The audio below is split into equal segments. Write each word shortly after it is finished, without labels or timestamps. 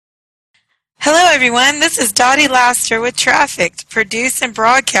Hello, everyone. This is Dottie Laster with Trafficked, produced and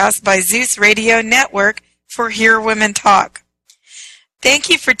broadcast by Zeus Radio Network for Hear Women Talk. Thank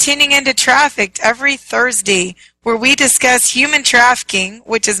you for tuning in to Trafficked every Thursday, where we discuss human trafficking,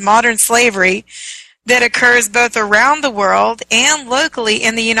 which is modern slavery, that occurs both around the world and locally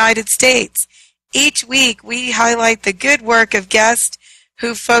in the United States. Each week, we highlight the good work of guests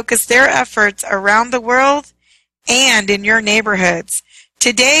who focus their efforts around the world and in your neighborhoods.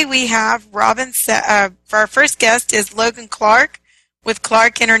 Today we have for our first guest is Logan Clark with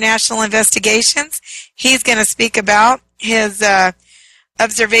Clark International Investigations. He's going to speak about his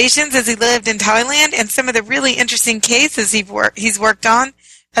observations as he lived in Thailand and some of the really interesting cases he's worked on,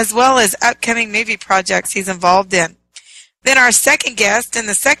 as well as upcoming movie projects he's involved in. Then our second guest in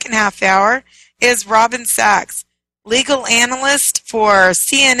the second half hour is Robin Sachs, legal analyst for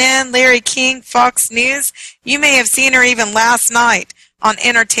CNN, Larry King, Fox News. You may have seen her even last night on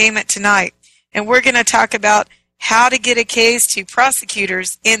Entertainment Tonight. And we're going to talk about how to get a case to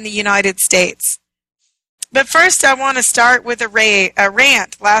prosecutors in the United States. But first, I want to start with a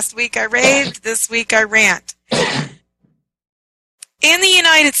rant. Last week I raved, this week I rant. In the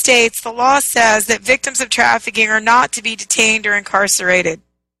United States, the law says that victims of trafficking are not to be detained or incarcerated.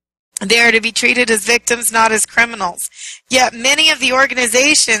 They are to be treated as victims, not as criminals. Yet many of the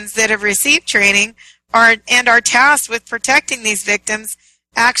organizations that have received training are tasked with protecting these victims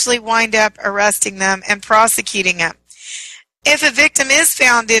actually wind up arresting them and prosecuting them. If a victim is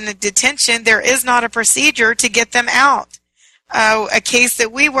found in a detention, there is not a procedure to get them out. A case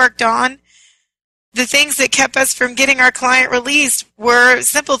that we worked on, the things that kept us from getting our client released were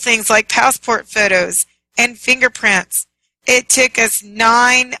simple things like passport photos and fingerprints. It took us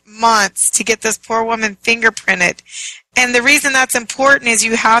 9 months to get this poor woman fingerprinted. And the reason that's important is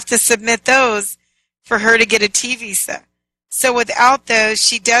you have to submit those for her to get a T visa. So without those,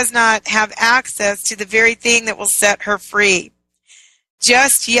 she does not have access to the very thing that will set her free.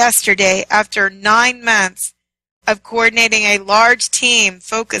 Just yesterday, after 9 months of coordinating a large team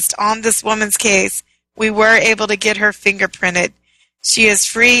focused on this woman's case, we were able to get her fingerprinted. She is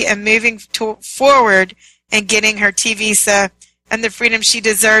free and moving forward and getting her T visa and the freedom she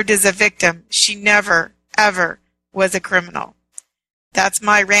deserved as a victim. She never, ever was a criminal. That's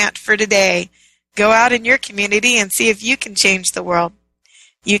my rant for today. Go out in your community and see if you can change the world.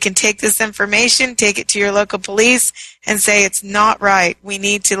 You can take this information, take it to your local police, and say it's not right. We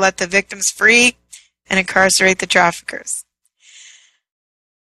need to let the victims free and incarcerate the traffickers.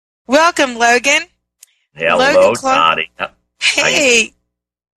 Welcome, Logan. Hello, Dottie. Hey.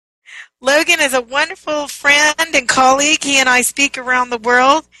 Logan is a wonderful friend and colleague. He and I speak around the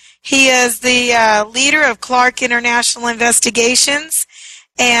world. He is the leader of Clark International Investigations.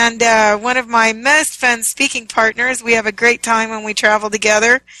 And one of my most fun speaking partners. We have a great time when we travel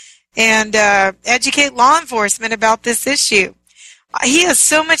together and educate law enforcement about this issue. He has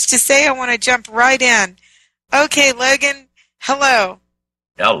so much to say, I want to jump right in. Okay, Logan, hello.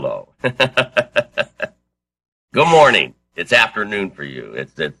 Hello. Good morning. It's afternoon for you.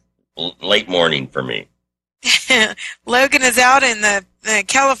 It's late morning for me. Logan is out in the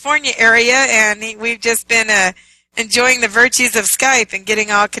California area, and we've just been enjoying the virtues of Skype and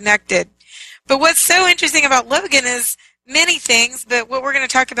getting all connected. But what's so interesting about Logan is many things, but what we're going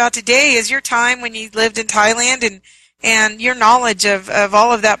to talk about today is your time when you lived in Thailand and your knowledge of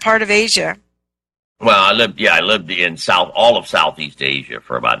all of that part of Asia. Well, I lived in all of Southeast Asia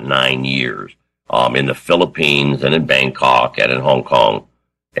for about 9 years, in the Philippines and in Bangkok and in Hong Kong.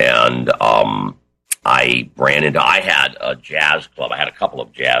 And I had a jazz club. I had a couple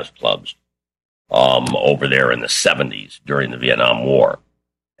of jazz clubs over there in the 70s during the Vietnam War.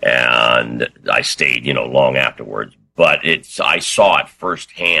 And I stayed, long afterwards. But I saw it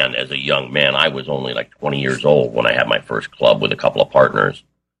firsthand as a young man. I was only like 20 years old when I had my first club with a couple of partners.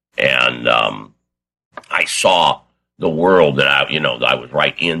 And I saw the world that I was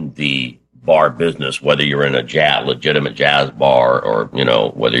right in the bar business, whether you're in a legitimate jazz bar or,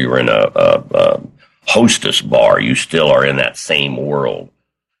 whether you're in a hostess bar, you still are in that same world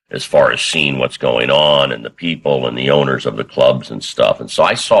as far as seeing what's going on and the people and the owners of the clubs and stuff. And so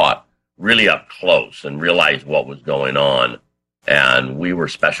I saw it really up close and realized what was going on. And we were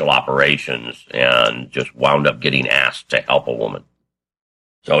special operations and just wound up getting asked to help a woman.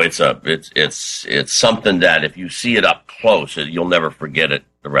 So it's something that if you see it up close, you'll never forget it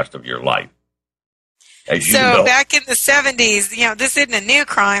the rest of your life. So back in the 70s, this isn't a new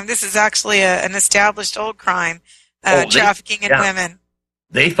crime. This is actually an established old crime, trafficking in women.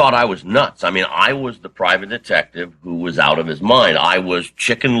 They thought I was nuts. I mean, I was the private detective who was out of his mind. I was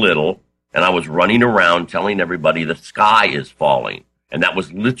Chicken Little, and I was running around telling everybody the sky is falling. And that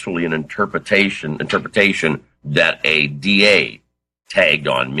was literally an interpretation that a DA tagged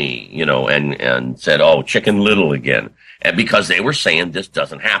on me, and said, "Oh, Chicken Little again." And because they were saying this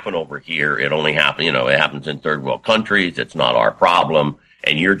doesn't happen over here, it only happens, it happens in third world countries. It's not our problem.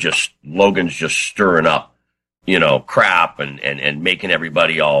 And Logan's just stirring up, crap and making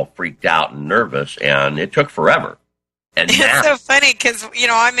everybody all freaked out and nervous. And it took forever. And it's so funny because,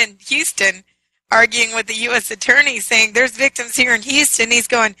 I'm in Houston arguing with the U.S. attorney saying there's victims here in Houston. He's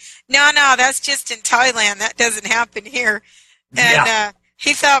going, no, that's just in Thailand. That doesn't happen here. And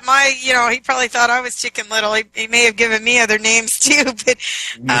he thought he probably thought I was Chicken Little. He may have given me other names too, but,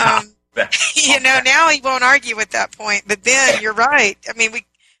 now he won't argue with that point. But then you're right. I mean,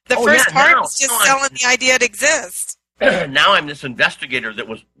 the first part was just selling the idea it exists. Now I'm this investigator that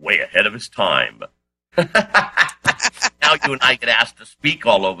was way ahead of his time. Now you and I get asked to speak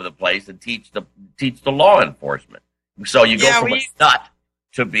all over the place and teach the law enforcement. So you go from a nut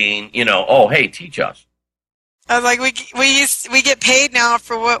to being, hey, teach us. I was like, we get paid now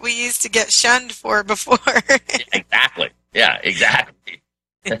for what we used to get shunned for before. Exactly. Yeah, exactly.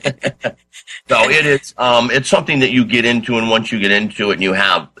 So it's something that you get into, and once you get into it, and you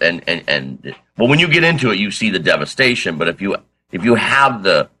have when you get into it, you see the devastation. But if you have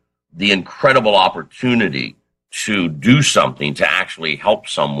the incredible opportunity to do something to actually help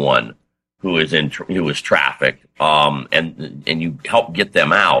someone who is trafficked, and you help get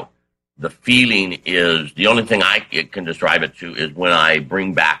them out, the feeling is, the only thing I can describe it to is when I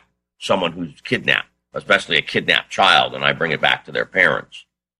bring back someone who's kidnapped, especially a kidnapped child, and I bring it back to their parents.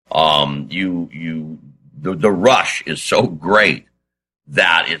 The rush is so great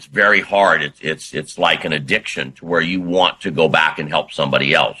that it's very hard. It's like an addiction to where you want to go back and help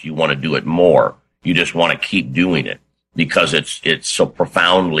somebody else. You want to do it more. You just want to keep doing it because it's so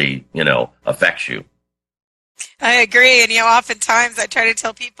profoundly, affects you. I agree. And, oftentimes I try to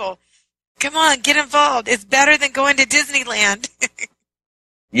tell people, come on, get involved. It's better than going to Disneyland.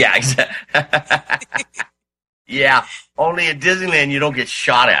 Yeah, exactly. Yeah, only at Disneyland you don't get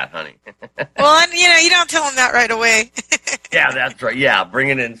shot at, honey. Well, and, you don't tell them that right away. Yeah, that's right. Yeah, bring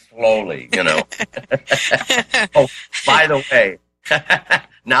it in slowly, Oh, by the way,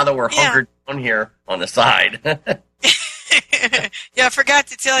 now that we're hunkered down here on the side. Yeah, I forgot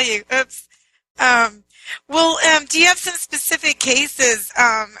to tell you. Oops. Do you have some specific cases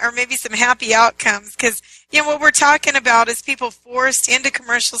or maybe some happy outcomes? Because, what we're talking about is people forced into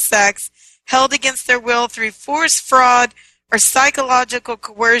commercial sex, held against their will through force, fraud, or psychological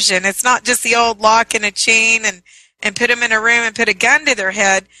coercion. It's not just the old lock and a chain and put them in a room and put a gun to their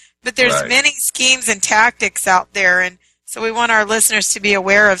head, but there's many schemes and tactics out there, and so we want our listeners to be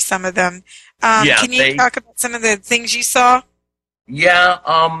aware of some of them. Can you talk about some of the things you saw? Yeah,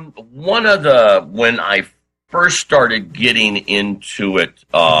 when I first started getting into it,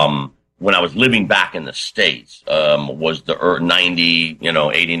 when I was living back in the States, was the 90,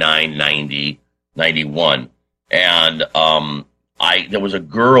 89, 90, 91. And there was a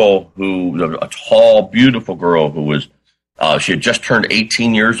girl a tall, beautiful girl who was, she had just turned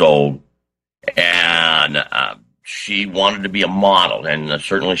 18 years old, and she wanted to be a model, and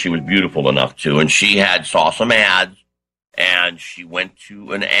certainly she was beautiful enough to, and she saw some ads, and she went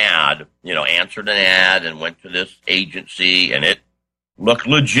to an ad, answered an ad and went to this agency, and it looked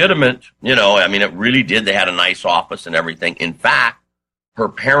legitimate. It really did. They had a nice office and everything. In fact, her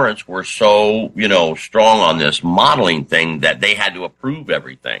parents were so, strong on this modeling thing that they had to approve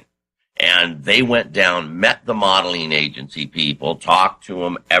everything. And they went down, met the modeling agency people, talked to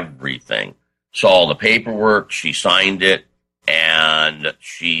them, everything. Saw the paperwork, she signed it, and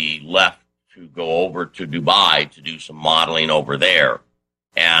she left to go over to Dubai to do some modeling over there.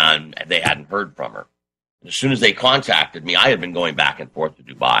 And they hadn't heard from her. As soon as they contacted me, I had been going back and forth to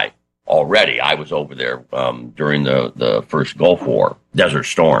Dubai already. I was over there during the first Gulf War, Desert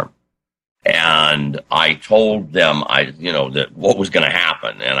Storm. And I told them that what was going to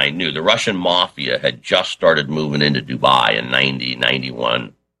happen. And I knew the Russian mafia had just started moving into Dubai in 90,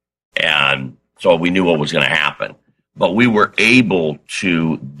 91. And so we knew what was going to happen. But we were able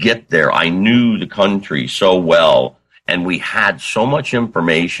to get there. I knew the country so well, and we had so much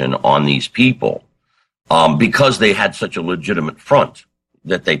information on these people because they had such a legitimate front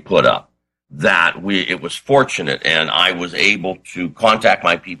that they put up, that it was fortunate, and I was able to contact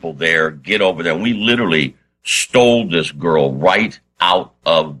my people there, get over there, and we literally stole this girl right out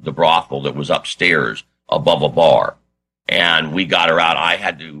of the brothel that was upstairs above a bar, and we got her out. I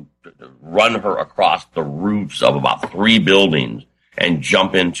had to run her across the roofs of about 3 buildings and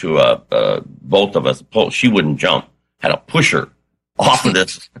jump into both of us. She wouldn't jump. Had to push her off of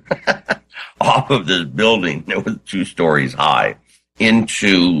this off of this building that was 2 stories high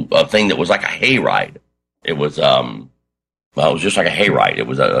into a thing that was like a hayride. It was it was just like a hayride. It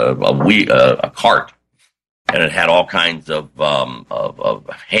was a cart, and it had all kinds of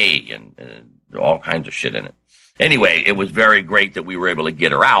hay and all kinds of shit in it. Anyway, it was very great that we were able to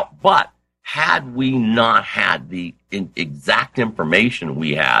get her out. But had we not had the exact information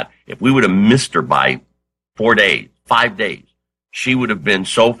we had, if we would have missed her by 4 days, 5 days, she would have been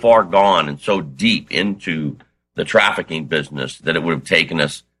so far gone and so deep into the trafficking business that it would have taken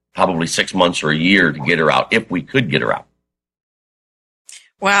us probably 6 months or a year to get her out, if we could get her out.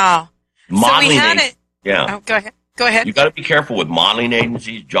 Wow. Modeling, so we had it. Yeah. Oh, go ahead. Go ahead. You got to be careful with modeling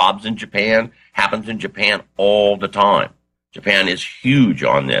agencies. Jobs in Japan happens in Japan all the time. Japan is huge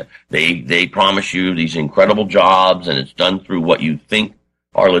on that. They promise you these incredible jobs, and it's done through what you think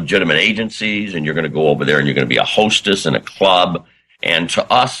are legitimate agencies, and you're going to go over there and you're going to be a hostess in a club. And to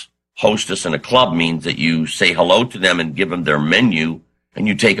us, hostess in a club means that you say hello to them and give them their menu, and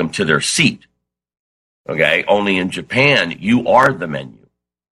you take them to their seat. Okay? Only in Japan, you are the menu.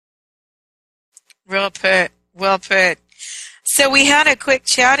 Well put. Well put. So we had a quick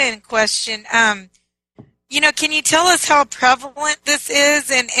chat-in question. Can you tell us how prevalent this is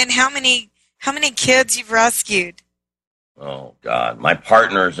and how many kids you've rescued? Oh God, my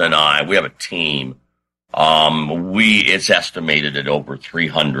partners and I, we have a team. It's estimated at over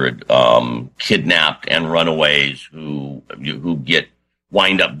 300 kidnapped and runaways who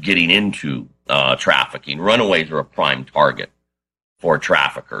wind up getting into trafficking. Runaways are a prime target for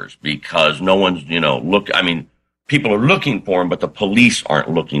traffickers because no one's, people are looking for them, but the police aren't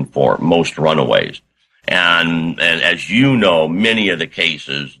looking for most runaways. And as you know, many of the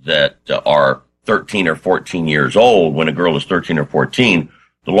cases that are 13 or 14 years old, when a girl is 13 or 14,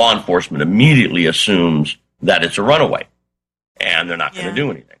 the law enforcement immediately assumes that it's a runaway, and they're not going to do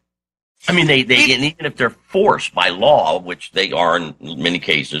anything. I mean, and even if they're forced by law, which they are in many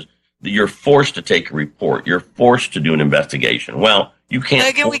cases, you're forced to take a report. You're forced to do an investigation. Well, you can't.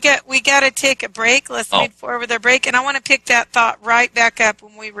 Logan, we got to take a break. Let's move forward with our break, and I want to pick that thought right back up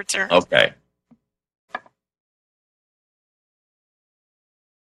when we return. Okay.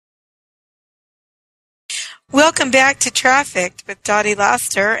 Welcome back to Trafficked with Dottie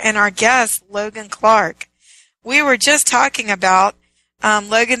Laster and our guest, Logan Clark. We were just talking about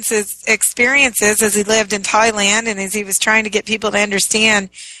Logan's experiences as he lived in Thailand and as he was trying to get people to understand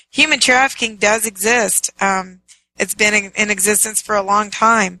human trafficking does exist. It's been in existence for a long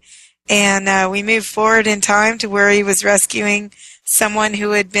time. And we moved forward in time to where he was rescuing someone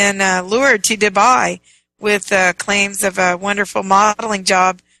who had been lured to Dubai with claims of a wonderful modeling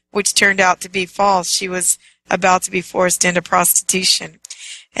job, which turned out to be false. She was about to be forced into prostitution.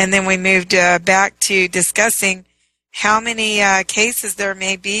 And then we moved back to discussing how many cases there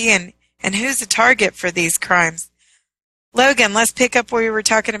may be and who's the target for these crimes. Logan, let's pick up where you were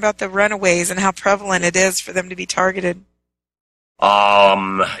talking about the runaways and how prevalent it is for them to be targeted.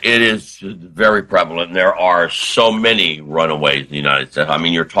 It is very prevalent. There are so many runaways in the United States. I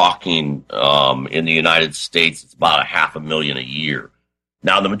mean, you're talking in the United States, it's about 500,000 a year.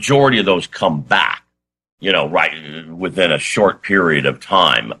 Now, the majority of those come back, right within a short period of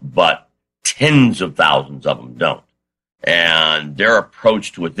time, but tens of thousands of them don't. And they're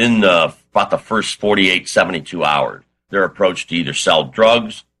approached within about the first 48, 72 hours. They're approached to either sell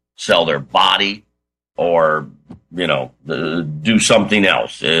drugs, sell their body, or, do something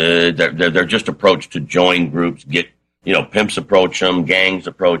else. They're just approached to join groups, pimps approach them, gangs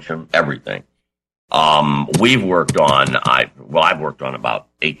approach them, everything. I've worked on about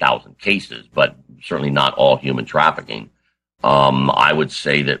 8,000 cases, but certainly not all human trafficking. I would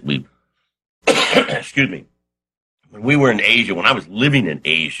say that excuse me, when we were in Asia, when I was living in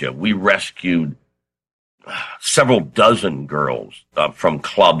Asia, we rescued several dozen girls from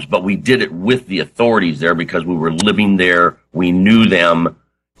clubs, but we did it with the authorities there because we were living there, we knew them,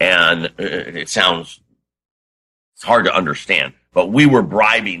 and it's hard to understand, but we were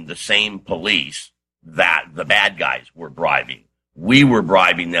bribing the same police that the bad guys were bribing. We were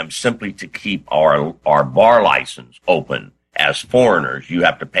bribing them simply to keep our bar license open. As foreigners, you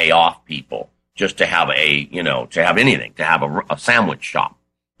have to pay off people just to have anything, to have a sandwich shop.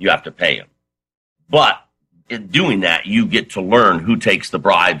 You have to pay them. But in doing that, you get to learn who takes the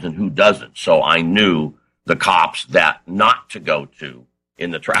bribes and who doesn't. So I knew the cops that not to go to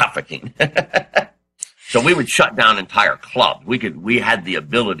in the trafficking. So we would shut down entire clubs. We had the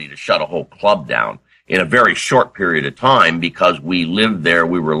ability to shut a whole club down in a very short period of time because we lived there,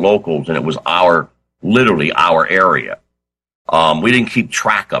 we were locals, and it was literally our area. We didn't keep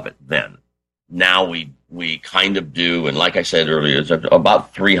track of it then. Now we kind of do, and like I said earlier, it's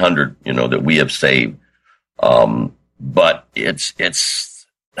about 300, that we have saved. but it's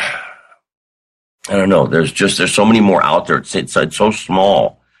I don't know. There's so many more out there. It's so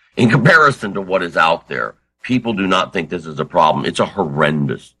small in comparison to what is out there. People do not think this is a problem. It's a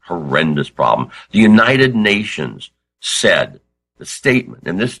horrendous problem. The United Nations said the statement,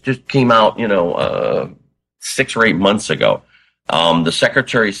 and this just came out, 6 or 8 months ago. The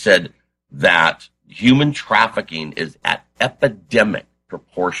secretary said that human trafficking is at epidemic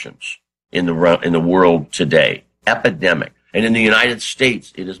proportions in the world today. Epidemic. And in the United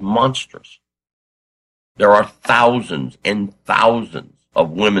States, it is monstrous. There are thousands and thousands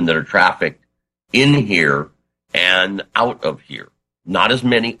of women that are trafficked in here and out of here. Not as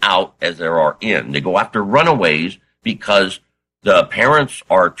many out as there are in. They go after runaways because the parents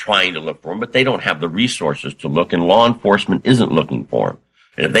are trying to look for them, but they don't have the resources to look, and law enforcement isn't looking for them.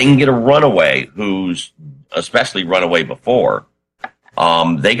 And if they can get a runaway who's especially run away before,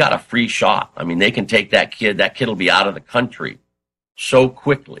 they got a free shot. I mean, they can take that kid will be out of the country so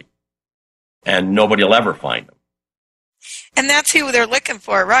quickly, and nobody will ever find them. And that's who they're looking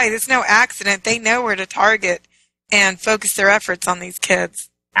for, right? It's no accident. They know where to target and focus their efforts on these kids.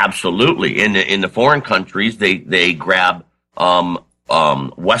 Absolutely. In the foreign countries, they grab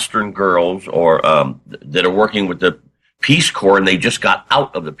Western girls or that are working with the Peace Corps, and they just got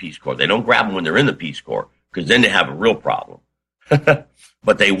out of the Peace Corps. They don't grab them when they're in the Peace Corps, because then they have a real problem.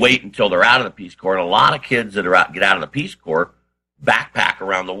 But they wait until they're out of the Peace Corps. And a lot of kids that get out of the Peace Corps backpack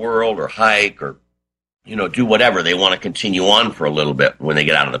around the world or hike or, do whatever. They want to continue on for a little bit when they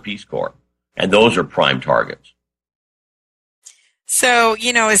get out of the Peace Corps. And those are prime targets. So,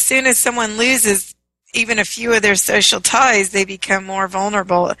 as soon as someone loses even a few of their social ties, they become more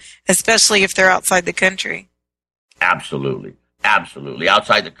vulnerable, especially if they're outside the country. Absolutely. Absolutely.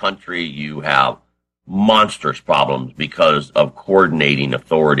 Outside the country, you have monstrous problems because of coordinating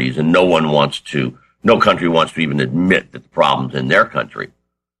authorities, and no country wants to even admit that the problem's in their country.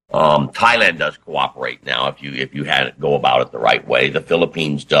 Thailand does cooperate now if you go about it the right way. The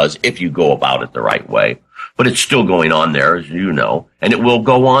Philippines does if you go about it the right way. But it's still going on there, as you know, and it will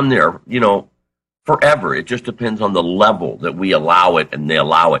go on there, forever. It just depends on the level that we allow it and they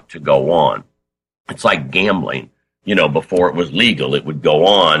allow it to go on. It's like gambling. Before it was legal, it would go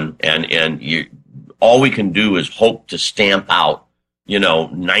on, and all we can do is hope to stamp out,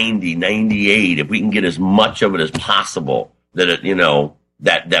 90, 98, if we can get as much of it as possible, that it,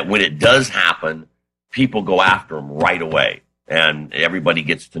 that when it does happen, people go after them right away, and everybody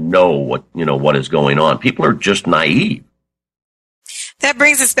gets to know what is going on. People are just naive. That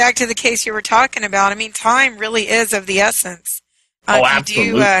brings us back to the case you were talking about. I mean, time really is of the essence. Absolutely.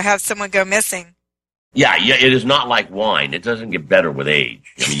 You do have someone go missing. Yeah, it is not like wine. It doesn't get better with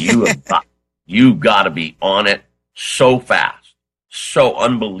age. I mean, you've got to be on it so fast, so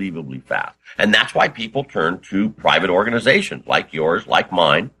unbelievably fast. And that's why people turn to private organizations like yours, like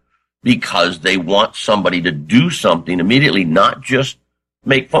mine, because they want somebody to do something immediately, not just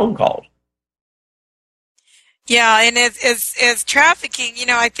make phone calls. Yeah, and as trafficking,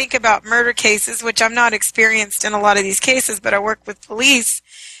 I think about murder cases, which I'm not experienced in a lot of these cases, but I work with police,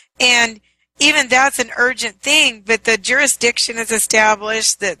 and even that's an urgent thing, but the jurisdiction is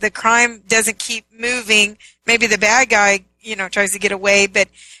established, that the crime doesn't keep moving. Maybe the bad guy, tries to get away, but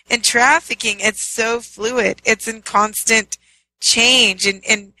in trafficking, it's so fluid. It's in constant change,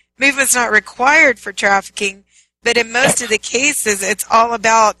 and movement's not required for trafficking, but in most of the cases, it's all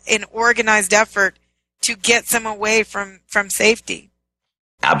about an organized effort to get someone away from safety.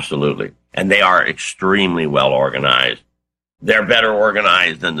 Absolutely. And they are extremely well organized. They're better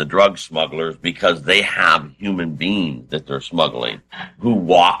organized than the drug smugglers because they have human beings that they're smuggling who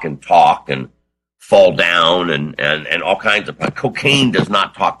walk and talk and fall down and all kinds of. Cocaine does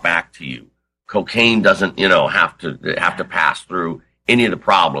not talk back to you. Cocaine doesn't, have to pass through any of the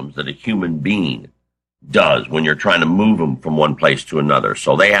problems that a human being does when you're trying to move them from one place to another.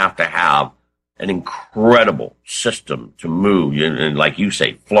 So they have to have an incredible system to move, and like you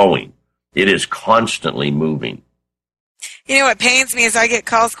say, flowing. It is constantly moving. What pains me is I get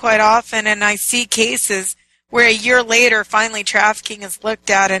calls quite often, and I see cases where a year later, finally trafficking is looked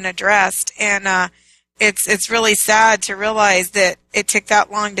at and addressed. And it's really sad to realize that it took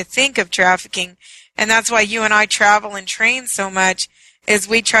that long to think of trafficking. And that's why you and I travel and train so much, is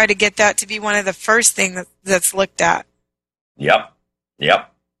we try to get that to be one of the first things that's looked at. Yep.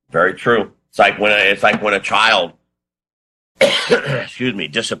 Very true. It's like when a child,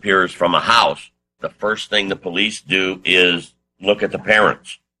 disappears from a house. The first thing the police do is look at the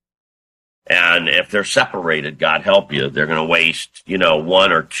parents. And if they're separated, God help you, they're going to waste,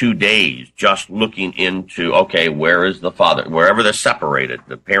 1 or 2 days just looking into, okay, where is the father? Wherever they're separated,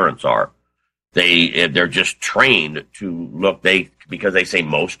 the parents are. they're just trained to look, because they say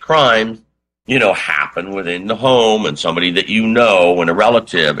most crimes, happen within the home and somebody that and a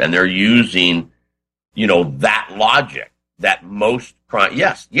relative, and they're using, that logic that most crime,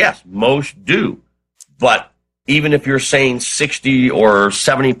 yes, most do. But even if you're saying 60 or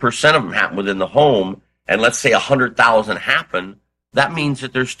 70% of them happen within the home, and let's say 100,000 happen, that means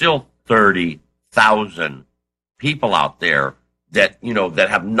that there's still 30,000 people out there that, that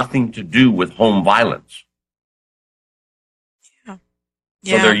have nothing to do with home violence.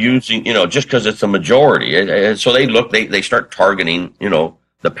 Yeah. So they're using, just because it's a majority. And so they start targeting,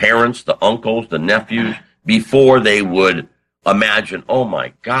 the parents, the uncles, the nephews, before they would imagine, oh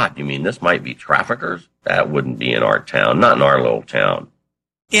my God, you mean this might be traffickers? That wouldn't be in our town, not in our little town.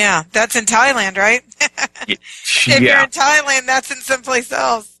 Yeah, that's in Thailand, right? If you're in Thailand, that's in someplace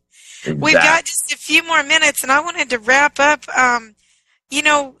else. Exactly. We've got just a few more minutes, and I wanted to wrap up.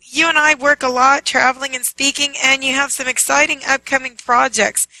 You and I work a lot traveling and speaking, and you have some exciting upcoming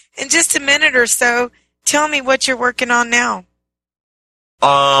projects. In just a minute or so, tell me what you're working on now.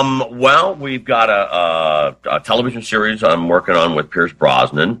 Well, we've got a television series I'm working on with Pierce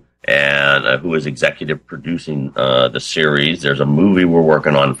Brosnan, and who is executive producing the series. There's a movie we're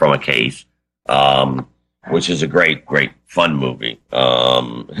working on from a case, which is a great fun movie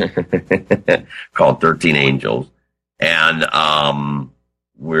called 13 Angels. And I'm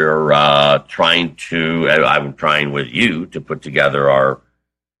trying with you to put together our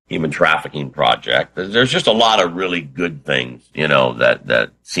human trafficking project. There's just a lot of really good things,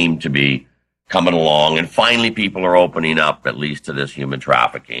 that seem to be coming along, and finally people are opening up at least to this human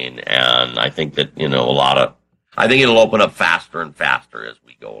trafficking. And I think that, I think it'll open up faster and faster as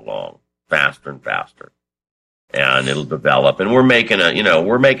we go along, faster and faster, and it'll develop. And we're making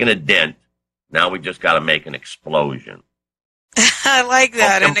a dent. Now we just got to make an explosion. I like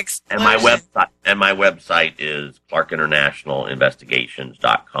that, an explosion. And my website is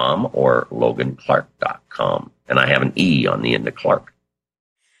ClarkInternationalInvestigations.com or LoganClark.com, and I have an E on the end of Clark.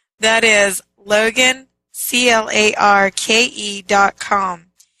 That is Logan, CLARKE.com.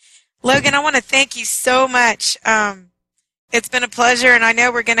 Logan, I want to thank you so much. It's been a pleasure, and I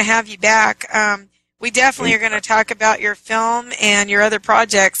know we're going to have you back. We definitely are going to talk about your film and your other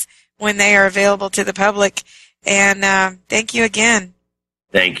projects when they are available to the public. And thank you again.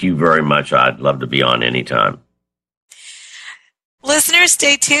 Thank you very much. I'd love to be on anytime. Listeners,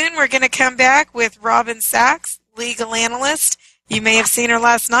 stay tuned. We're going to come back with Robin Sachs, legal analyst. You may have seen her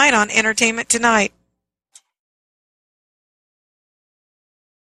last night on Entertainment Tonight.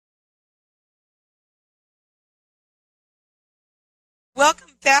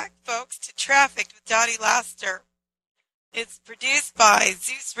 Welcome back, folks, to Trafficked with Dottie Laster. It's produced by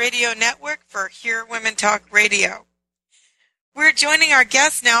Zeus Radio Network for Hear Women Talk Radio. We're joining our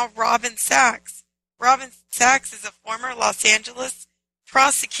guest now, Robin Sachs. Robin Sachs is a former Los Angeles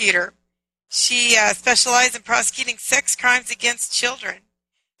prosecutor. She specialized in prosecuting sex crimes against children.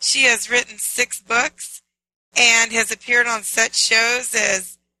 She has written 6 books and has appeared on such shows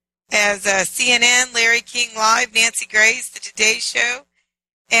as CNN, Larry King Live, Nancy Grace, The Today Show,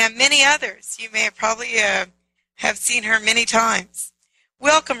 and many others. You may have probably have seen her many times.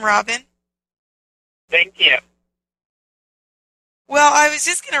 Welcome, Robin. Thank you. Well, I was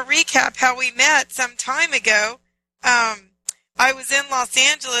just going to recap how we met some time ago. I was in Los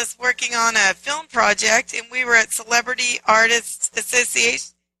Angeles working on a film project, and we were at Celebrity Artists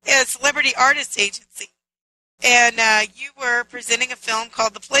Agency. And you were presenting a film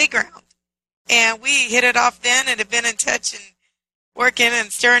called The Playground. And we hit it off then and have been in touch and working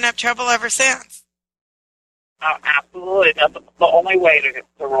and stirring up trouble ever since. Absolutely. That's the only way to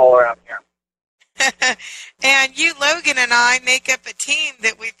roll around here. And you, Logan, and I make up a team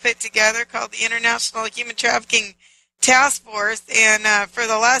that we've put together called the International Human Trafficking Task Force. And for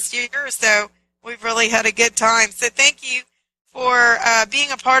the last year or so, we've really had a good time. So thank you for being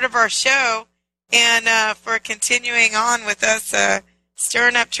a part of our show and for continuing on with us,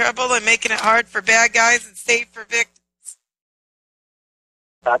 stirring up trouble and making it hard for bad guys and safe for victims.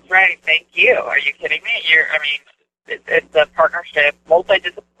 That's right. Thank you. Are you kidding me? It's a partnership,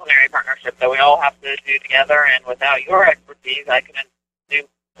 multidisciplinary partnership that we all have to do together, and without your expertise, I couldn't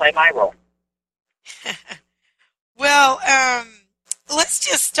play my role. Well, let's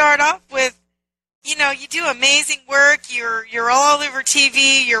just start off with, you do amazing work. You're all over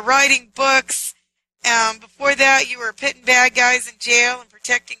TV. You're writing books. Before that, you were putting bad guys in jail and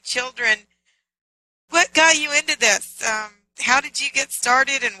protecting children. What got you into this? How did you get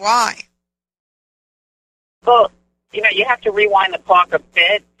started and why? Well, you have to rewind the clock a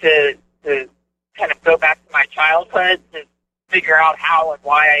bit to kind of go back to my childhood. figure out how and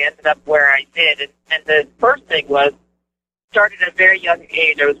why I ended up where I did. And the first thing was, started at a very young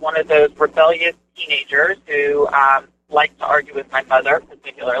age. I was one of those rebellious teenagers who liked to argue with my mother,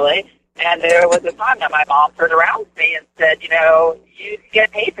 particularly. And there was a time that my mom turned around to me and said, you know, you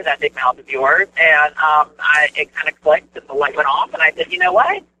get paid for that big mouth of yours. And it kind of clicked and the light went off. And I said, you know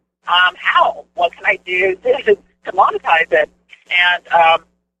what? How? What can I do to monetize it? And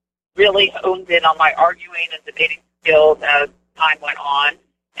really honed in on my arguing and debating skills as time went on.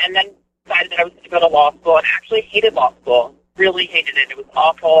 And then decided that I was going to go to law school and actually hated law school. Really hated it. It was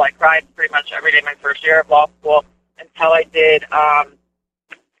awful. I cried pretty much every day my first year of law school until I did a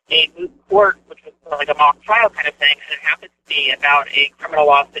moot court, which was like a mock trial kind of thing, and it happened to be about a criminal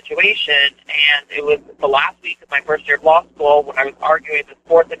law situation, and it was the last week of my first year of law school when I was arguing the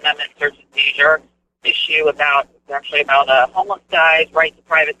Fourth Amendment search and seizure issue about a homeless guy's right to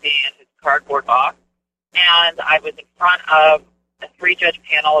privacy and his cardboard box. And I was in front of a three-judge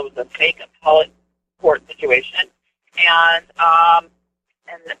panel. It was a fake appellate court situation. And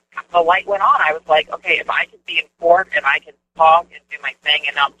the light went on. I was like, okay, if I can be in court and I can talk and do my thing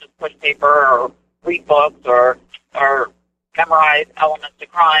and not just push paper or read books or memorize elements to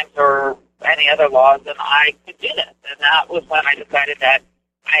crimes or any other laws, then I could do this. And that was when I decided that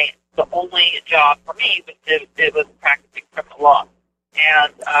the only job for me was practicing criminal law.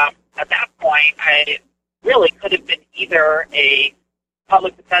 And at that point, I really could have been either a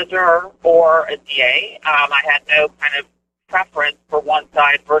public defender or a DA. I had no kind of preference for one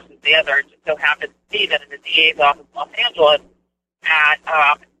side versus the other. It just so happened to be that in the DA's office in Los Angeles,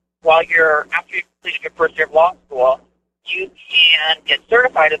 after you've completed your first year of law school, you can get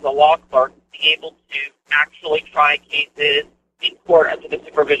certified as a law clerk to be able to actually try cases in court under the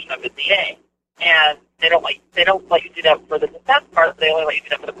supervision of the DA. And they don't let you do that for the defense part. They only let you do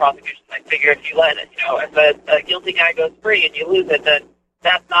that for the prosecution. I figure if you let it, if a guilty guy goes free and you lose it, then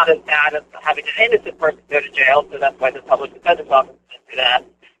that's not as bad as having an innocent person go to jail. So that's why the public defender's office didn't do that.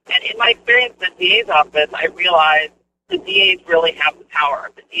 And in my experience in the DA's office, I realized the DAs really have the power.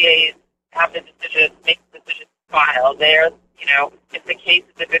 The DAs have the decision, make the decision to file. If the case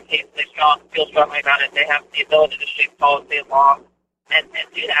is a good case and they feel strongly about it, they have the ability to shape policy and law and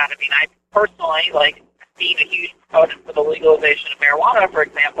do that. I mean, I personally, being a huge proponent for the legalization of marijuana, for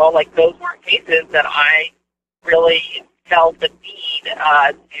example, those weren't cases that I really felt the need to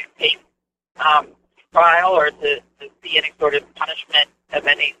take trial or to see any sort of punishment of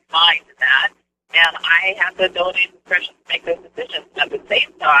any kind in that. And I had the ability and discretion to make those decisions. At the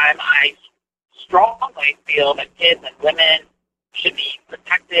same time, I strongly feel that kids and women should be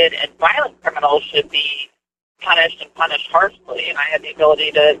protected and violent criminals should be punished and punished harshly. And I had the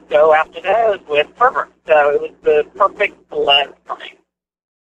ability to go after those with fervor. So it was the perfect blend for me.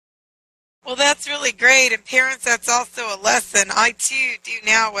 Well, that's really great. And parents, that's also a lesson. I, too, do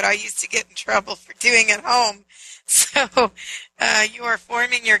now what I used to get in trouble for doing at home. So you are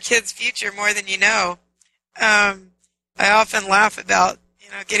forming your kids' future more than you know. I often laugh about,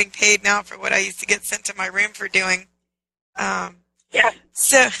 getting paid now for what I used to get sent to my room for doing. Yeah.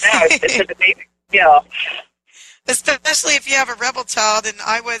 So, it's an amazing skill. Especially if you have a rebel child, and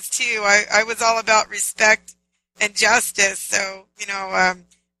I was too. I was all about respect and justice. So,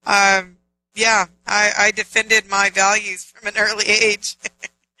 I defended my values from an early age.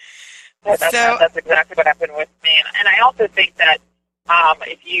 That's exactly what happened with me. And I also think that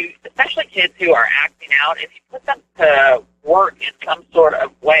if you, especially kids who are acting out, if you put them to work in some sort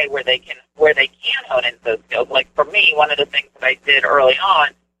of way where they can hone into those skills. Like for me, one of the things that I did early on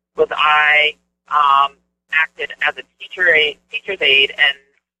was I acted as a teacher's aide and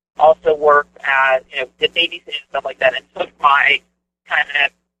also worked as, did babysitting and stuff like that, and took my kind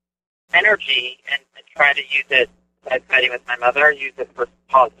of energy and tried to use it by fighting with my mother, use it for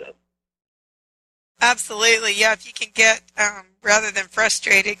positive. Absolutely. Yeah, if you can get, rather than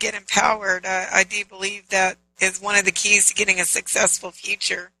frustrated, get empowered, I do believe that is one of the keys to getting a successful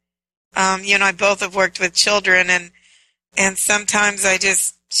future. You and I both have worked with children, and sometimes I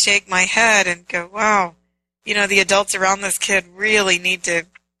just shake my head and go, wow, the adults around this kid really need to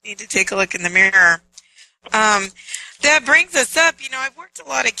take a look in the mirror. That brings us up, I've worked a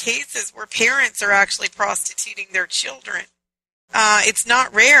lot of cases where parents are actually prostituting their children. It's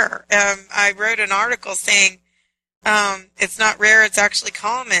not rare. I wrote an article saying it's not rare, it's actually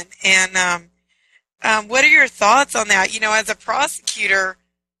common. And what are your thoughts on that? As a prosecutor,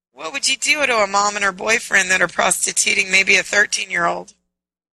 what would you do to a mom and her boyfriend that are prostituting maybe a 13-year-old?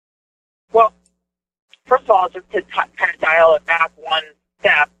 Well, first of all, just to kind of dial it back one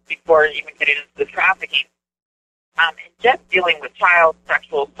step before even getting into the trafficking, in just dealing with child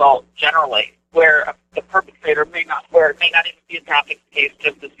sexual assault generally, where the perpetrator where it may not even be a trafficking case,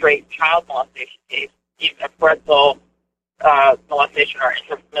 just a straight child molestation case, even a parental molestation or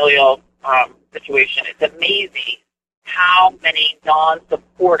interfamilial situation. It's amazing how many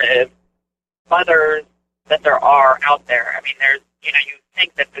non-supportive mothers that there are out there. I mean, you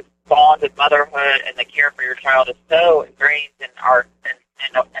think that this bond of motherhood and the care for your child is so ingrained in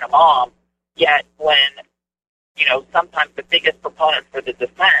a mom, yet when, sometimes the biggest proponent for the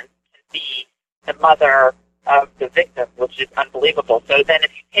defense can be the mother of the victim, which is unbelievable. So then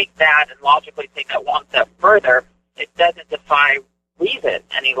if you take that and logically take that one step further, it doesn't defy reason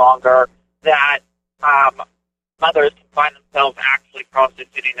any longer that mothers can find themselves actually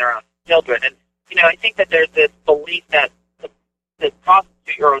prostituting their own children. And, I think that there's this belief that to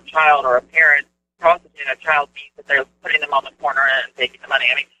prostitute your own child or a parent prostituting a child means that they're putting them on the corner and taking the money.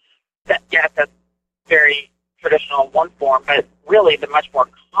 I mean, that's very traditional in one form, but really the much more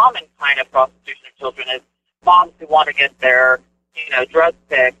common kind of prostitution of children is moms who want to get their, drugs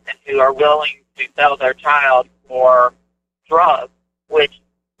fixed and who are willing to sell their child for drugs, which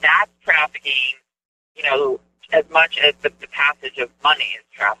that's trafficking, as much as the passage of money is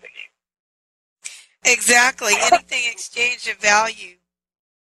trafficking. Exactly. Anything exchanged of value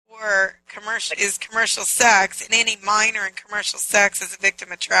for commercial sex, and any minor in commercial sex is a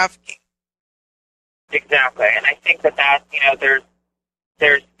victim of trafficking. Exactly. And I think that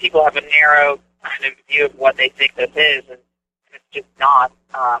there's people have a narrow kind of view of what they think this is, and it's just not.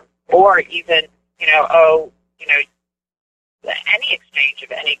 Or even, any exchange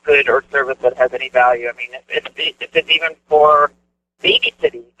of any good or service that has any value. I mean, if it's even for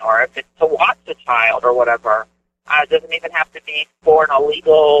babysitting or if it's to watch a child or whatever, it doesn't even have to be for an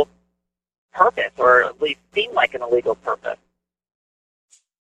illegal purpose, or at least seem like an illegal purpose.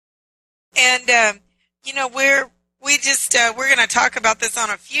 And, we're going to talk about this on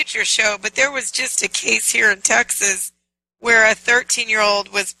a future show, but there was just a case here in Texas where a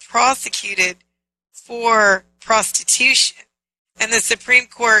 13-year-old was prosecuted for prostitution. And the Supreme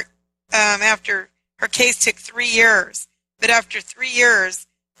Court, after her case took 3 years, but after 3 years,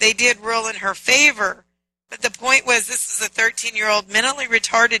 they did rule in her favor. But the point was, this is a 13-year-old mentally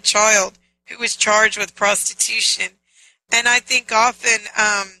retarded child who was charged with prostitution. And I think often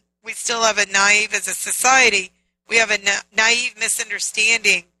we still have as a society, we have a naive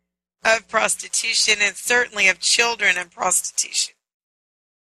misunderstanding of prostitution and certainly of children and prostitution.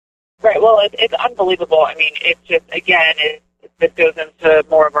 Right. Well, it's unbelievable. I mean, it's just, again, this goes into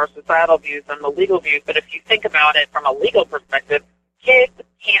more of our societal views than the legal views. But if you think about it from a legal perspective, kids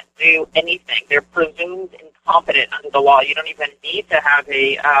can't do anything. They're presumed incompetent under the law. You don't even need to have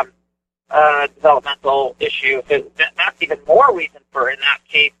a developmental issue. That's even more reason for, in that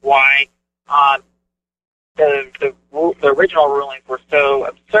case, why the original rulings were so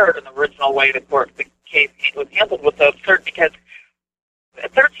absurd, and the original way the case was handled was so absurd, because a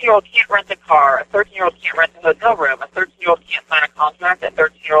 13-year-old can't rent a car, a 13-year-old can't rent a hotel room, a 13-year-old can't sign a contract, a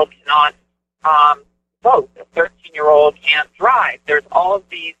 13-year-old cannot vote, a 13-year-old can't drive. There's all of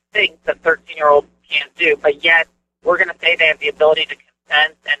these things that 13-year-olds can't do, but yet we're going to say they have the ability to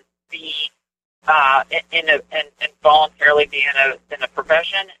consent and be and voluntarily be in a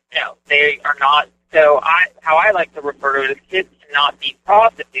profession. No, they are not. So how I like to refer to it is, kids cannot be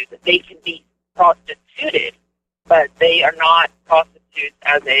prostitutes. They can be prostituted, but they are not prostitutes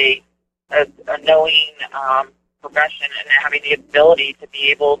as a knowing profession and having the ability to be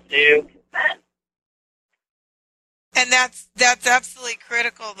able to consent. And that's absolutely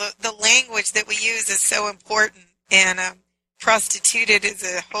critical. The language that we use is so important, and prostituted is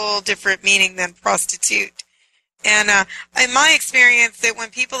a whole different meaning than prostitute. And in my experience, that when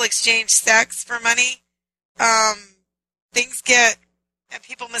people exchange sex for money,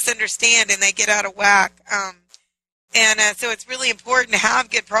 people misunderstand and they get out of whack. So it's really important to have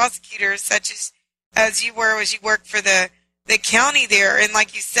good prosecutors, such as you were, as you worked for the county there. And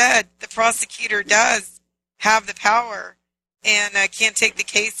like you said, the prosecutor does have the power and can take the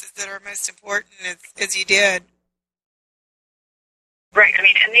cases that are most important, as you did. Right. I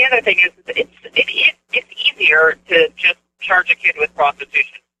mean, and the other thing is, it's easier to just charge a kid with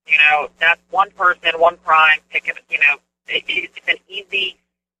prostitution. That's one person, one crime. It's an easy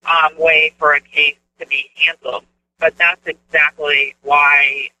way for a case to be handled. But that's exactly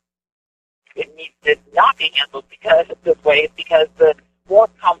why it needs to not be handled this way. It's because the more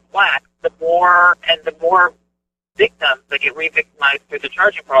complex, the more victims that get re-victimized through the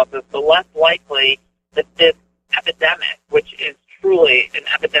charging process, the less likely that this epidemic, which is truly an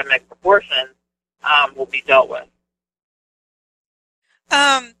epidemic proportion, will be dealt with.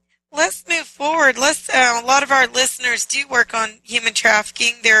 Let's move forward. A lot of our listeners do work on human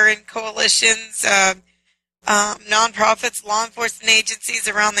trafficking. They're in coalitions, nonprofits, law enforcement agencies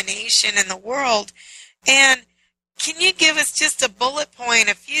around the nation and the world. And can you give us just a bullet point,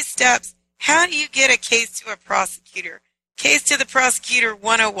 a few steps? How do you get a case to a prosecutor? Case to the prosecutor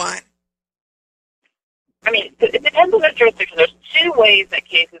 101. I mean, it depends on the jurisdiction. There's two ways that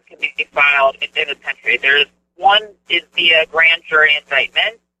cases can be filed in this country. There's one is via grand jury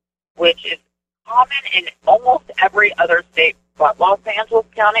indictment, which is common in almost every other state but Los Angeles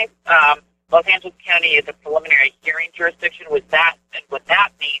County. Los Angeles County is a preliminary hearing jurisdiction with that, and what that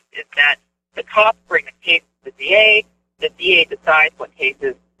means is that the cops bring the case to the DA decides what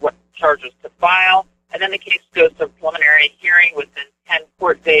charges to file, and then the case goes to a preliminary hearing within 10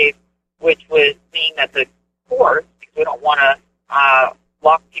 court days, which would mean that the court, because we don't want to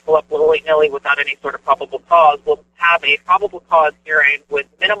lock people up willy-nilly without any sort of probable cause, will have a probable cause hearing with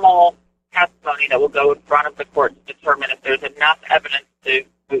minimal testimony that will go in front of the court to determine if there's enough evidence to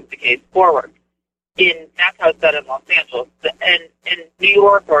move the case forward. That's how it's done in Los Angeles. And in New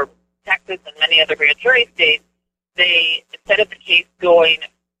York or Texas and many other grand jury states, instead of the case going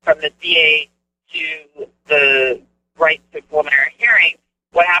from the DA to the right to preliminary hearing,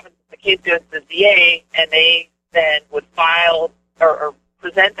 what happens is the case goes to the DA, and they then would file or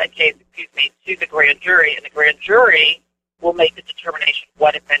present that case, to the grand jury, and the grand jury will make the determination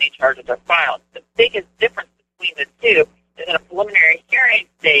what, if any, charges are filed. The biggest difference between the two is in a preliminary hearing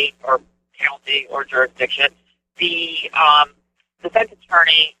state or county or jurisdiction, the defense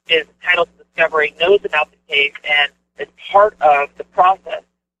attorney is entitled to discovery, knows about the case, and is part of the process.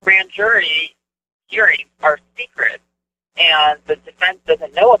 Grand jury hearings are secret, and the defense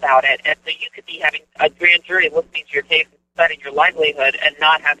doesn't know about it, and so you could be having a grand jury listening to your case and deciding your livelihood and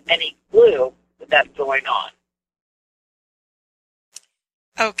not have any clue that that's going on.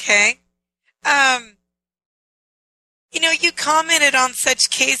 Okay. You commented on such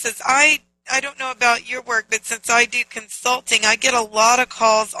cases. I don't know about your work, but since I do consulting, I get a lot of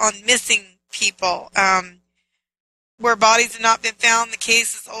calls on missing people, where bodies have not been found, the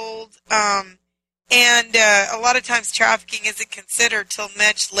case is old, and a lot of times trafficking isn't considered till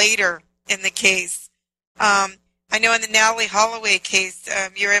much later in the case. I know in the Natalie Holloway case,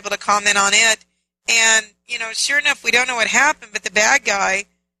 you were able to comment on it, and, sure enough, we don't know what happened, but the bad guy,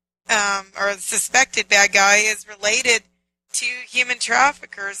 or the suspected bad guy, is related to human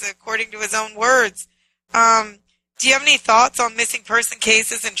traffickers, according to his own words. Do you have any thoughts on missing person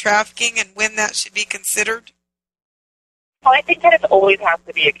cases and trafficking and when that should be considered? Well, I think that it always has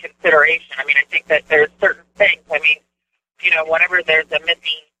to be a consideration. I mean, I think that there's certain things. I mean, whenever there's a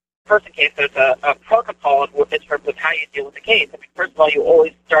missing person case, there's a protocol in terms of how you deal with the case. I mean, first of all, you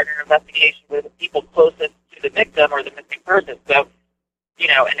always start an investigation with the people closest to the victim or the missing person. So,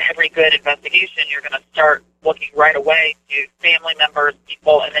 in every good investigation, you're going to start looking right away to family members,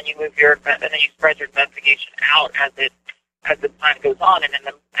 people, and then you spread your investigation out as the time goes on. And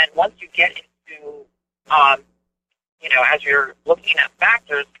once you get into as you're looking at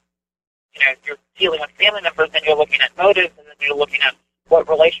factors, you're dealing with family members, then you're looking at motives, and then you're looking at what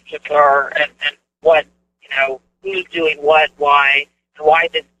relationships are and what, who's doing what, why, and why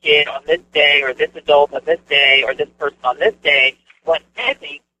this kid on this day, or this adult on this day, or this person on this day went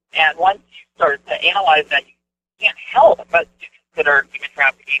missing. And once you start to analyze that, you can't help but to consider human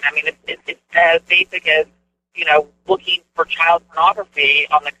trafficking. I mean, it's as basic as, looking for child pornography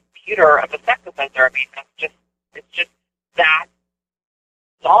on the computer of a sex offender. I mean, it's just that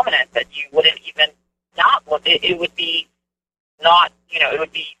dominant that you wouldn't even not look. It would be not, it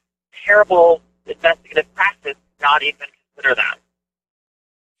would be terrible investigative practice to not even consider that.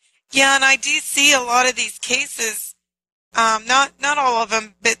 Yeah, and I do see a lot of these cases, not all of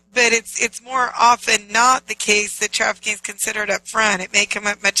them, but it's more often not the case that trafficking is considered up front. It may come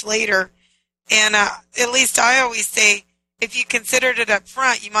up much later. And at least I always say, if you considered it up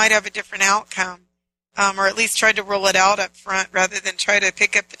front, you might have a different outcome, or at least try to rule it out up front rather than try to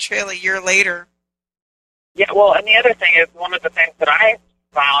pick up the trail a year later. Yeah, well, and the other thing is, one of the things that I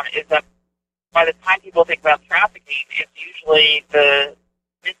found is that by the time people think about trafficking, it's usually the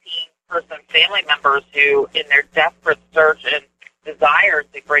missing person family members who, in their desperate search and desire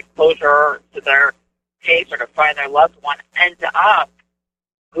to bring closure to their case or to find their loved one, end up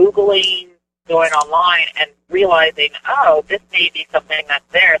Googling, going online, and realizing, oh, this may be something that's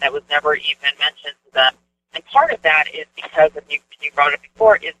there that was never even mentioned to them. And part of that is because, and you brought it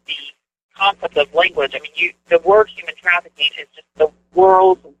before, is the concept of language. I mean, the word human trafficking is just the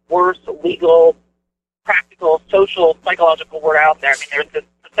world's worst legal, practical, social, psychological word out there. I mean, there's this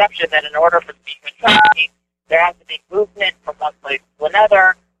perception that in order for it to be human trafficking, there has to be movement from one place to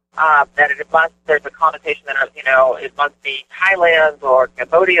another. there's a connotation that, it must be Thailand or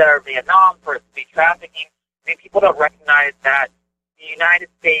Cambodia or Vietnam for it to be trafficking. I mean, people don't recognize that the United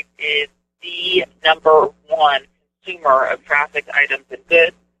States is the number one consumer of trafficked items and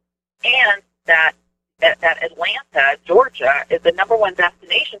goods, and that Atlanta, Georgia, is the number one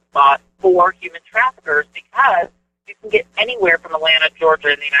destination spot for human traffickers because you can get anywhere from Atlanta,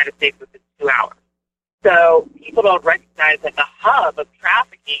 Georgia, in the United States within 2 hours. So people don't recognize that the hub of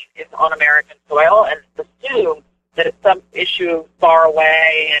trafficking is on American soil and assume that it's some issue far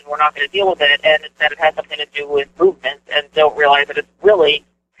away and we're not going to deal with it, and that it has something to do with movement, and don't realize that it's really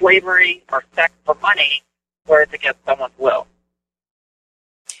slavery or sex for money where it's against someone's will.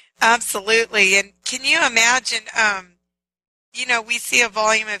 Absolutely. And can you imagine, we see a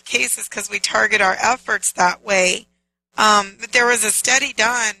volume of cases because we target our efforts that way. But there was a study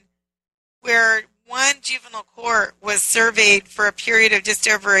done where one juvenile court was surveyed for a period of just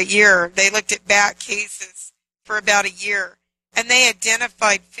over a year. They looked at back cases for about a year, and they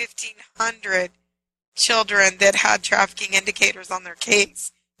identified 1,500 children that had trafficking indicators on their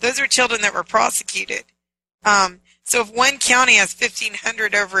case. Those are children that were prosecuted. So if one county has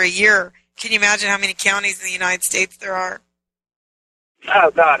 1,500 over a year, can you imagine how many counties in the United States there are?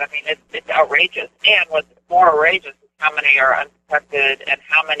 Oh, God. I mean, it's outrageous. And what's more outrageous is how many are unprotected and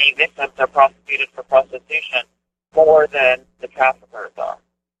how many victims are prosecuted for prostitution more than the traffickers are.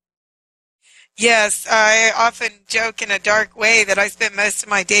 Yes, I often joke in a dark way that I spend most of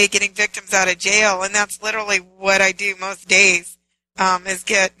my day getting victims out of jail, and that's literally what I do most days, is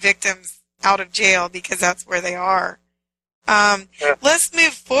get victims out of jail because that's where they are. Let's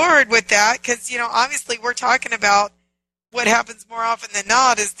move forward with that because, obviously we're talking about what happens more often than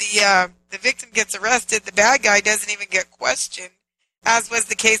not is the victim gets arrested, the bad guy doesn't even get questioned, as was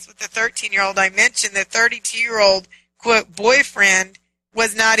the case with the 13-year-old I mentioned. The 32-year-old, quote, boyfriend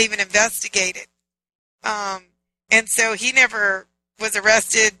was not even investigated. And so he never was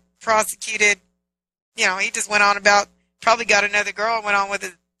arrested, prosecuted. He just went on about, probably got another girl and went on with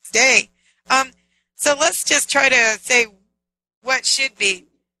his day. So let's just try to say what should be.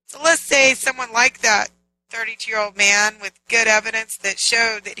 So let's say someone like that 32-year-old man with good evidence that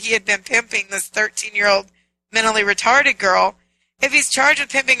showed that he had been pimping this 13-year-old mentally retarded girl. If he's charged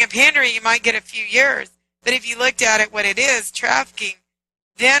with pimping and pandering, you might get a few years. But if you looked at it, what it is, trafficking,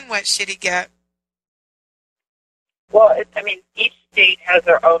 then what should he get? Well, each state has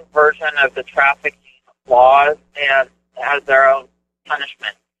their own version of the trafficking laws and has their own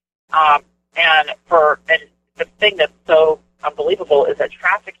punishment. And the thing that's so unbelievable is that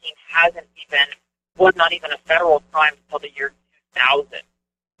trafficking was not even a federal crime until the year 2000.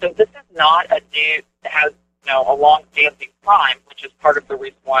 So this is not has a long-standing crime, which is part of the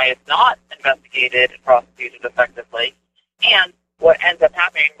reason why it's not investigated and prosecuted effectively. And what ends up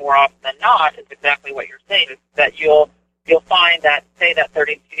happening more often than not is exactly what you're saying, is that you'll find that, say, that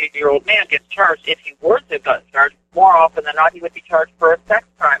 32-year-old man gets charged. If he were to have gotten charged, more often than not, he would be charged for a sex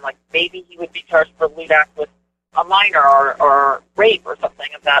crime. Like maybe he would be charged for lewd act with a minor or rape or something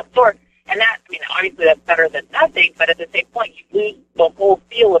of that sort. And that, obviously that's better than nothing, but at the same point, you lose the whole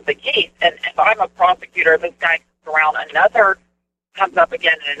feel of the case. And if I'm a prosecutor, this guy comes up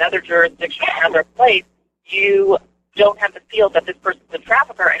again in another jurisdiction, another place, you don't have the feel that this person's a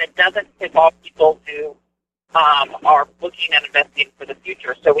trafficker, and it doesn't tip off people who are looking and investigating for the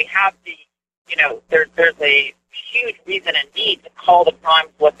future. So we have there's a huge reason and need to call the crimes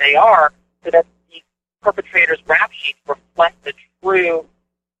what they are, so that the perpetrators' rap sheets reflect the true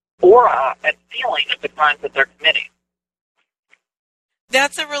aura and feeling of the crimes that they're committing.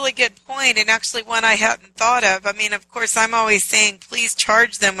 That's a really good point, and actually one I hadn't thought of. Of course, I'm always saying please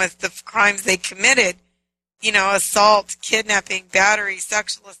charge them with the crimes they committed, assault, kidnapping, battery,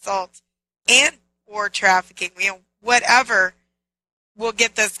 sexual assault, and or trafficking, whatever will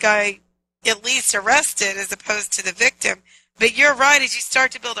get this guy at least arrested as opposed to the victim. But you're right, as you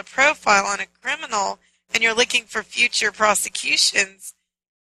start to build a profile on a criminal and you're looking for future prosecutions,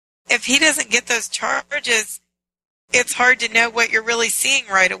 if he doesn't get those charges, it's hard to know what you're really seeing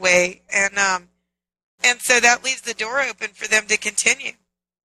right away. And so that leaves the door open for them to continue.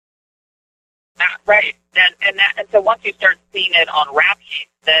 Right. And so once you start seeing it on rap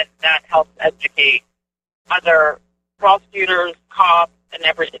sheets, then that helps educate other prosecutors, cops, and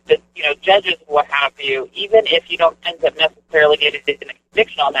judges, what have you. Even if you don't end up necessarily getting a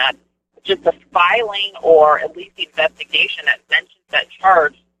conviction on that, just the filing or at least the investigation that mentions that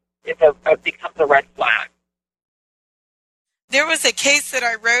charge becomes a red flag. There was a case that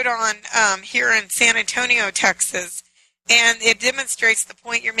I wrote on here in San Antonio, Texas, and it demonstrates the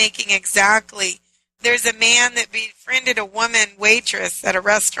point you're making exactly. there's a man that befriended a woman waitress at a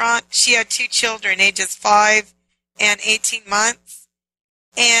restaurant. She had 2 children, ages 5 and 18 months.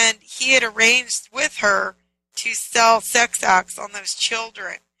 And he had arranged with her to sell sex acts on those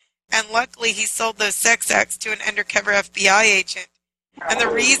children. And luckily he sold those sex acts to an undercover FBI agent. And the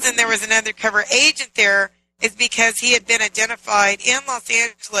reason there was an undercover agent there is because he had been identified in Los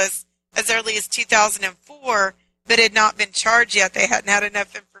Angeles as early as 2004, but had not been charged yet. They hadn't had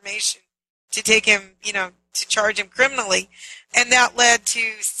enough information to take him, to charge him criminally. And that led to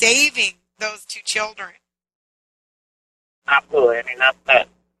saving those 2 children. Absolutely. I mean, that's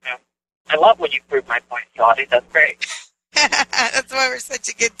I love when you prove my point, Scotty. That's great. That's why we're such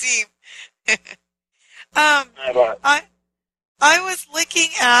a good team. I was looking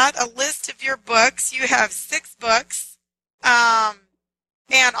at a list of your books. You have 6 books,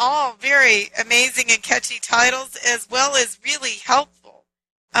 and all very amazing and catchy titles, as well as really helpful.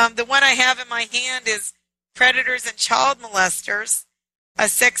 The one I have in my hand is Predators and Child Molesters, a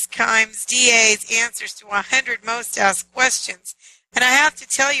Sex Crimes DA's Answers to 100 Most Asked Questions. And I have to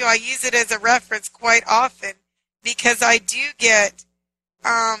tell you, I use it as a reference quite often because I do get,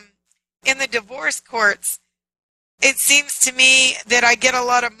 in the divorce courts, it seems to me that I get a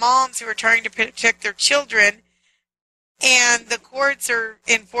lot of moms who are trying to protect their children, and the courts are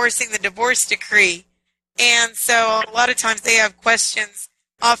enforcing the divorce decree. And so a lot of times they have questions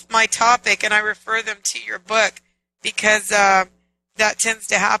off my topic, and I refer them to your book because that tends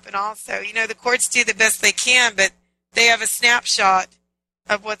to happen also. The courts do the best they can, but they have a snapshot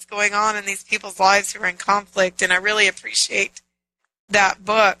of what's going on in these people's lives who are in conflict, and I really appreciate that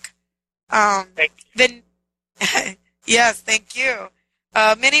book. Then, yes, thank you.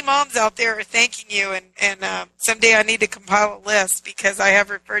 Many moms out there are thanking you, and someday I need to compile a list because I have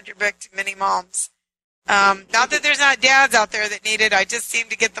referred your book to many moms. Not that there's not dads out there that need it, I just seem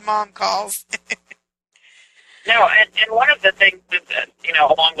to get the mom calls. No, and one of the things that,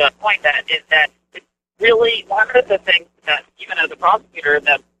 along that point is that it's really one of the things that, even as a prosecutor,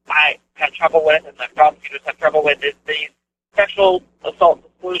 that I have trouble with and that prosecutors have trouble with is these sexual assault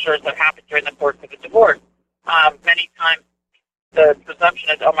disclosures that happen during the course of a divorce. Many times the presumption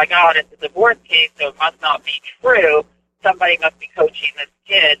is, oh my God, it's a divorce case, so it must not be true. Somebody must be coaching this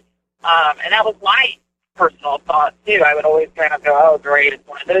kid. And that was my personal thought, too. I would always kind of go, oh, great, it's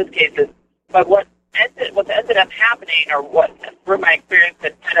one of those cases. But what ended up happening, or what, through my experience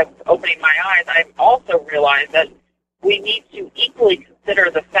and kind of opening my eyes, I also realized that we need to equally consider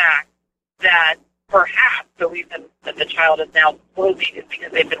the fact that perhaps the reason that the child is now disclosing is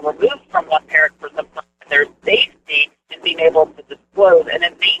because they've been removed from one parent for some time. Their safety in being able to disclose, and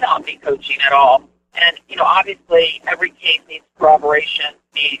it may not be coaching at all. And, obviously every case needs corroboration,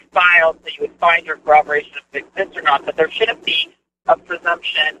 needs filed, so you would find your corroboration if it exists or not, but there shouldn't be a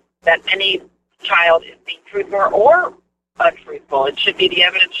presumption that any child is being truthful or untruthful. It should be the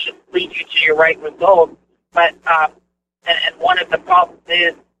evidence should lead you to your right result. But, and one of the problems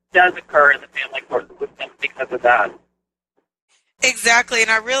does occur in the family court system because of that. Exactly,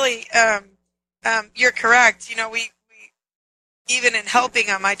 and I really, you're correct. We even in helping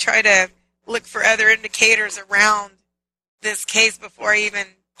them, I try to look for other indicators around this case before I even,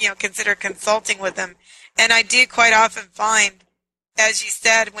 consider consulting with them. And I do quite often find, as you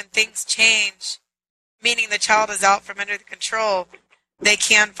said, when things change, meaning the child is out from under the control, they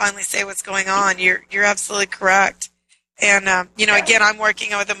can finally say what's going on. You're absolutely correct. And, again, I'm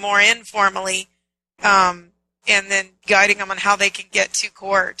working with them more informally, and then guiding them on how they can get to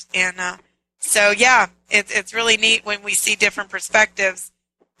court. And so, yeah, it's really neat when we see different perspectives,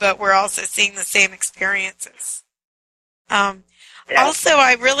 but we're also seeing the same experiences. Also,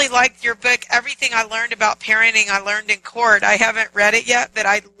 I really liked your book, Everything I Learned About Parenting, I Learned in Court. I haven't read it yet, but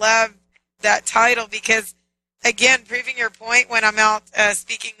I love that title because, again, proving your point, when I'm out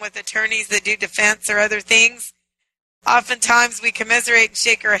speaking with attorneys that do defense or other things, oftentimes we commiserate and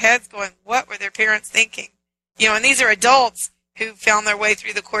shake our heads going, what were their parents thinking? And these are adults who found their way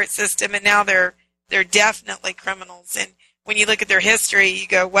through the court system, and now they're definitely criminals. And when you look at their history, you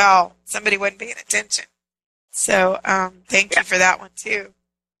go, wow, somebody wasn't paying attention. So thank you for that one, too.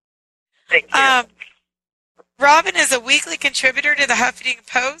 Thank you. Robin is a weekly contributor to the Huffington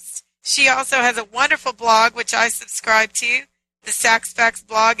Post. She also has a wonderful blog, which I subscribe to, the Sachs Facts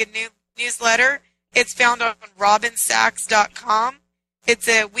blog and newsletter. It's found on robinsachs.com. It's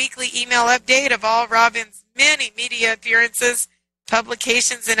a weekly email update of all Robin's many media appearances,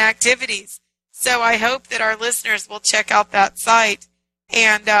 publications, and activities. So I hope that our listeners will check out that site.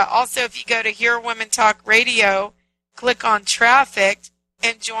 And also, if you go to Hear Women Talk Radio, click on Trafficked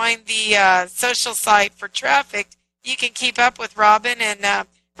and join the social site for Trafficked, you can keep up with Robin and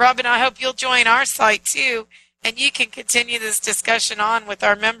Robin, I hope you'll join our site too, and you can continue this discussion on with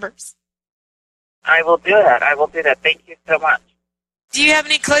our members. I will do that. I will do that. Thank you so much. Do you have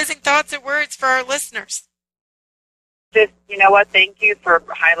any closing thoughts or words for our listeners? Just, you know what, thank you for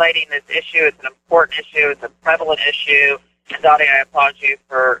highlighting this issue. It's an important issue. It's a prevalent issue. And Dottie, I applaud you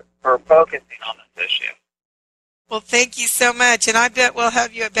for focusing on this issue. Well, thank you so much, and I bet we'll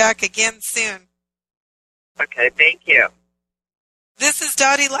have you back again soon. Okay, thank you. This is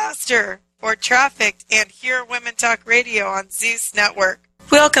Dottie Laster for Trafficked and Hear Women Talk Radio on Zeus Network.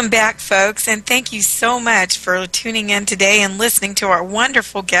 Welcome back, folks, and thank you so much for tuning in today and listening to our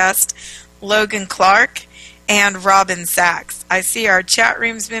wonderful guest, Logan Clark and Robin Sachs. I see our chat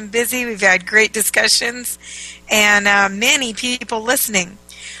room's been busy. We've had great discussions and many people listening.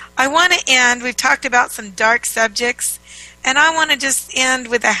 I want to end, we've talked about some dark subjects, and I want to just end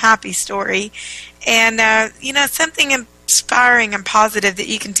with a happy story and, something inspiring and positive that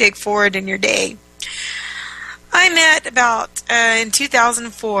you can take forward in your day. I met in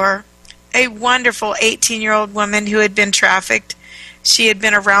 2004, a wonderful 18-year-old woman who had been trafficked. She had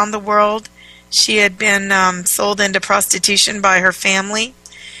been around the world. She had been sold into prostitution by her family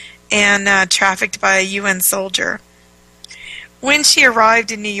and trafficked by a UN soldier. When she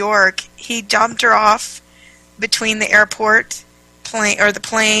arrived in New York, he dumped her off between the the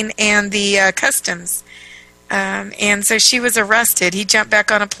plane and the customs. And so she was arrested. He jumped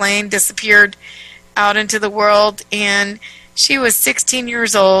back on a plane, disappeared out into the world, and she was 16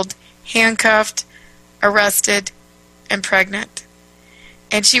 years old, handcuffed, arrested, and pregnant.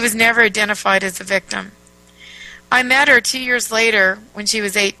 And she was never identified as a victim. I met her 2 years later when she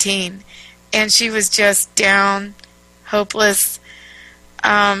was 18, and she was just down, hopeless,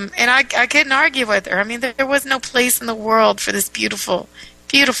 and I couldn't argue with her. I mean, there was no place in the world for this beautiful,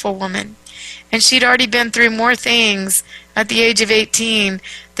 beautiful woman. And she'd already been through more things at the age of 18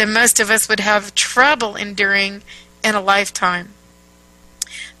 than most of us would have trouble enduring in a lifetime.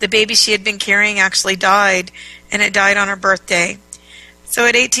 The baby she had been carrying actually died, and it died on her birthday. So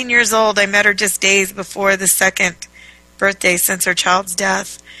at 18 years old, I met her just days before the second birthday since her child's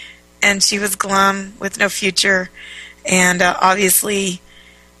death. And she was glum, with no future, and obviously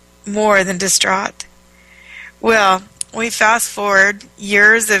more than distraught. Well, we fast forward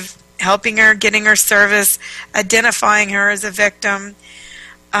years of helping her, getting her service, identifying her as a victim.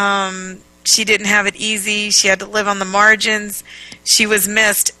 She didn't have it easy. She had to live on the margins. She was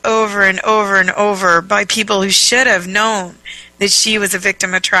missed over and over and over by people who should have known that she was a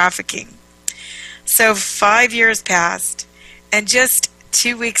victim of trafficking. So 5 years passed, and just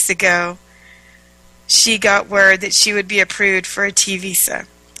 2 weeks ago, she got word that she would be approved for a T visa.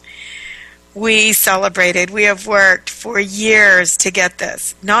 We celebrated. We have worked for years to get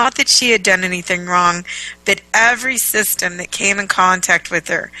this. Not that she had done anything wrong, but every system that came in contact with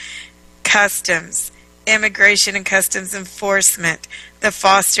her, customs, immigration and customs enforcement, the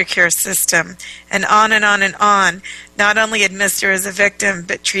foster care system, and on and on and on, not only had missed her as a victim,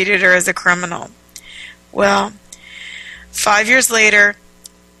 but treated her as a criminal. Well, 5 years later,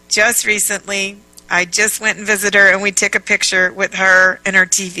 just recently, I just went and visited her, and we took a picture with her and her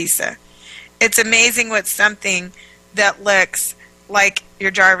T visa. It's amazing what something that looks like your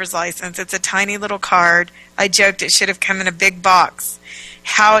driver's license. It's a tiny little card. I joked it should have come in a big box.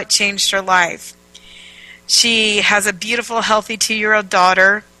 How it changed her life. She has a beautiful, healthy 2-year-old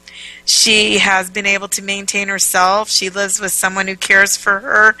daughter. She has been able to maintain herself. She lives with someone who cares for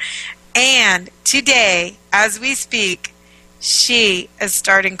her. And today, as we speak, she is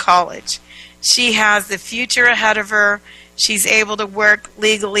starting college. She has the future ahead of her. She's able to work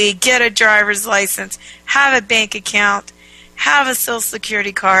legally, get a driver's license, have a bank account, have a Social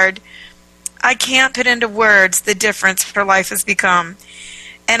Security card. I can't put into words the difference her life has become.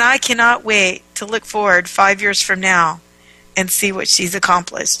 And I cannot wait to look forward 5 years from now and see what she's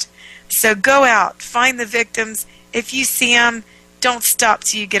accomplished. So go out, find the victims. If you see them, don't stop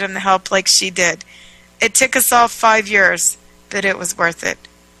till you get them the help like she did. It took us all 5 years, but it was worth it.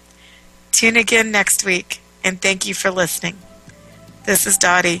 Tune again next week, and thank you for listening. This is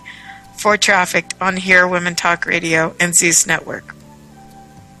Dottie for Trafficked on Hear Women Talk Radio and Zeus Network.